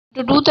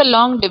To do the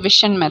long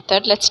division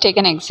method, let's take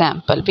an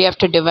example. We have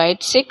to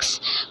divide 6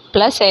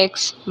 plus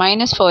x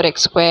minus 4x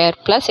square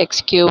plus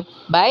x cube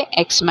by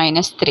x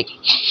minus 3.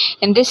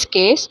 In this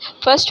case,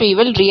 first we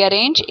will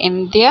rearrange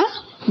in the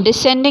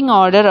descending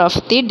order of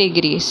the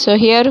degrees. So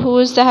here who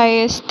is the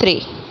highest?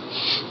 3.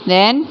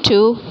 Then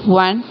 2,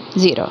 1,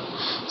 0.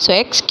 So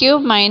x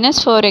cube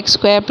minus 4x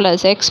square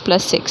plus x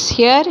plus 6.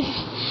 Here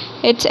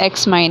it's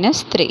x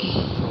minus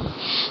 3.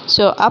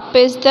 So up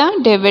is the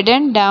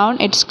dividend, down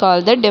it's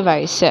called the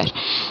divisor.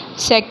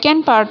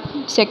 Second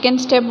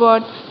step,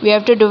 what? We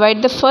have to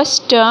divide the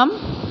first term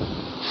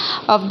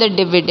of the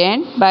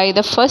dividend by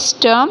the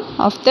first term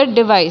of the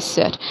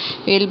divisor.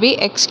 Will be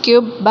x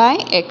cube by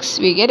x.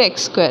 We get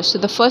x square. So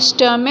the first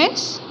term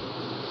is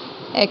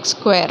x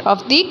square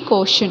of the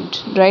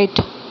quotient, right?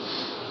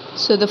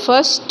 So the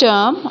first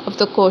term of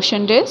the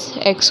quotient is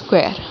x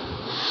square.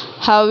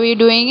 How are we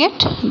doing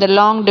it? The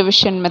long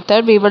division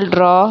method. We will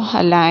draw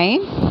a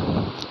line,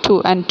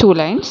 two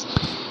lines,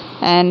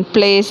 and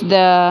place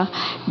the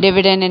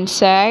dividend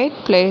inside,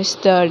 place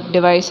the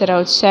divisor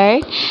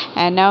outside,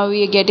 and now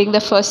we are getting the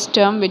first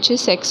term, which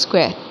is x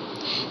square.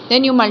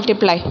 Then you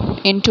multiply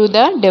into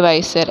the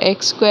divisor.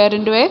 X square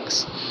into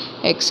x,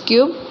 x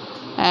cube,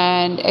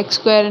 and x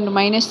square into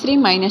minus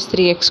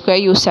 3x square.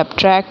 You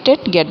subtract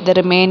it, get the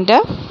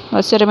remainder.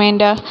 What's the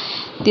remainder?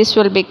 This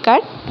will be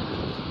cut.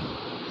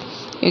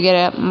 You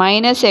get a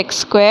minus x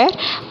square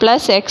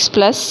plus x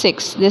plus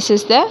 6. This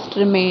is the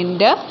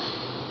remainder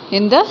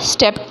in the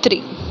step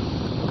 3.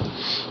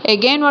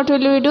 Again, what will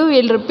we do?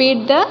 We will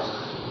repeat the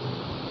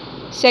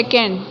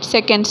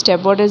second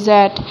step. What is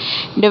that?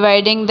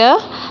 Dividing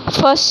the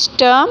first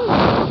term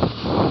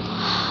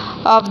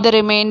of the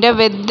remainder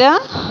with the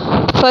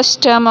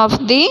first term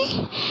of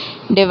the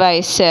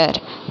divisor.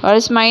 What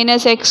is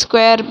minus x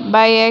square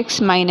by x?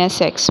 Minus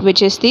x,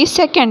 which is the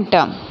second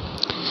term.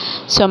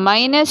 So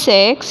minus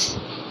x,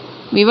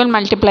 we will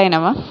multiply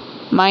now.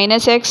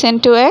 Minus x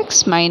into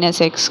x, minus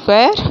x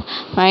square,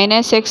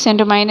 minus x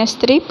into minus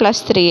 3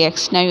 plus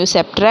 3x. Now you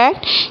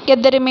subtract,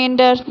 get the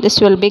remainder. This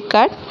will be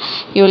cut.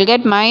 You will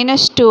get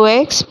minus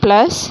 2x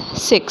plus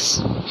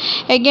 6.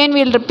 Again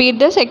we will repeat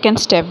the second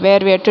step,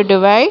 where we have to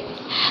divide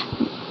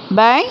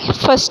by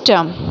first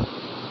term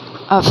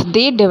of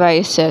the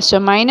divisor. So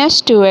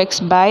minus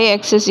 2x by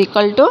x is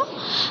equal to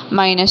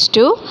minus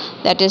 2.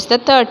 That is the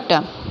third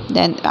term.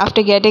 Then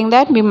after getting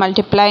that, we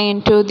multiply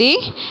into the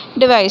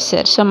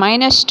divisor. So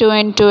minus 2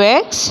 into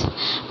x,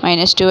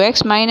 minus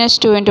 2x, minus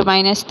 2 into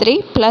minus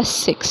 3 plus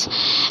 6.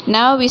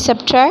 Now we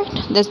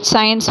subtract, the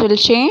signs will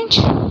change.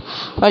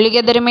 What will you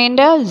get the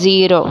remainder?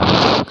 0.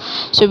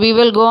 So we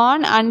will go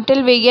on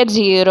until we get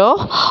 0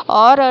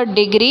 or a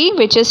degree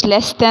which is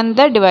less than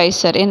the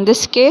divisor. In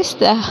this case,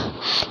 the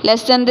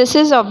less than this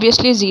is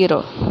obviously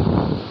 0.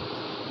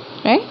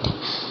 Right?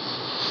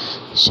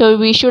 So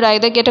we should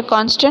either get a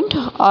constant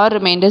or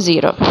remainder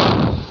 0.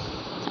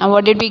 And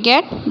what did we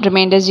get?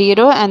 Remainder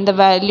 0, and the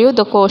value,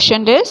 the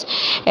quotient is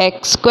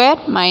x square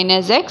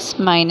minus x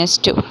minus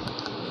 2.